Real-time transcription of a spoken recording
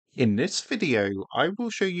In this video, I will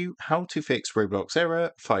show you how to fix Roblox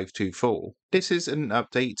Error 524. This is an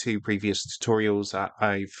update to previous tutorials that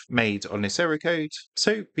I've made on this error code,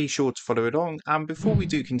 so be sure to follow along. And before we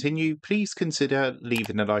do continue, please consider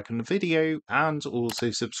leaving a like on the video and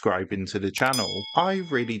also subscribing to the channel. I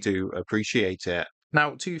really do appreciate it.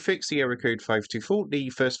 Now, to fix the error code 524, the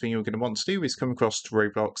first thing you're going to want to do is come across to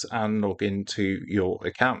Roblox and log into your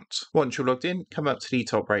account. Once you're logged in, come up to the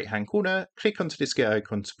top right hand corner, click onto this gear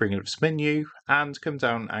icon to bring up this menu, and come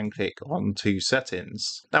down and click onto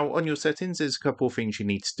settings. Now, on your settings, there's a couple of things you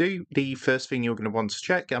need to do. The first thing you're going to want to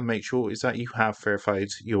check and make sure is that you have verified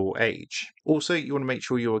your age. Also, you want to make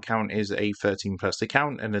sure your account is a 13 plus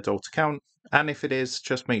account, an adult account. And if it is,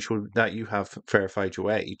 just make sure that you have verified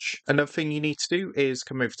your age. Another thing you need to do is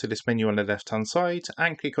come over to this menu on the left hand side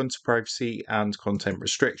and click onto privacy and content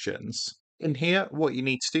restrictions. In here, what you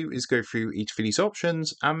need to do is go through each of these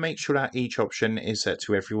options and make sure that each option is set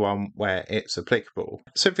to everyone where it's applicable.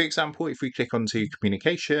 So for example, if we click onto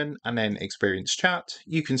communication and then experience chat,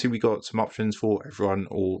 you can see we got some options for everyone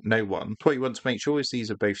or no one. What you want to make sure is these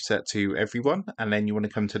are both set to everyone, and then you want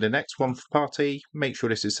to come to the next one for party, make sure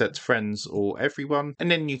this is set to friends or everyone, and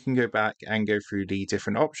then you can go back and go through the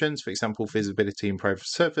different options. For example, visibility and private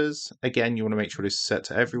servers. Again, you want to make sure this is set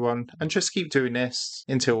to everyone, and just keep doing this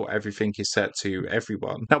until everything is set to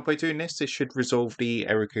everyone. Now, by doing this should resolve the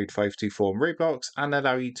error code 524 on Roblox and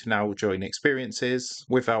allow you to now join experiences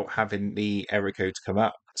without having the error code come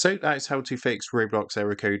up. So that is how to fix Roblox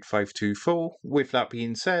error code 524. With that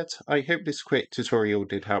being said, I hope this quick tutorial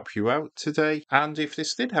did help you out today. And if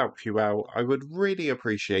this did help you out, I would really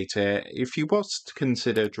appreciate it if you was to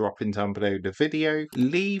consider dropping down below the video,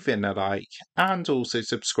 leaving a like, and also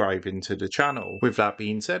subscribing to the channel. With that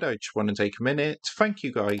being said, I just want to take a minute to thank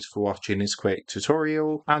you guys for watching this quick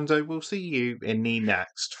tutorial, and I will see you in the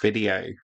next video.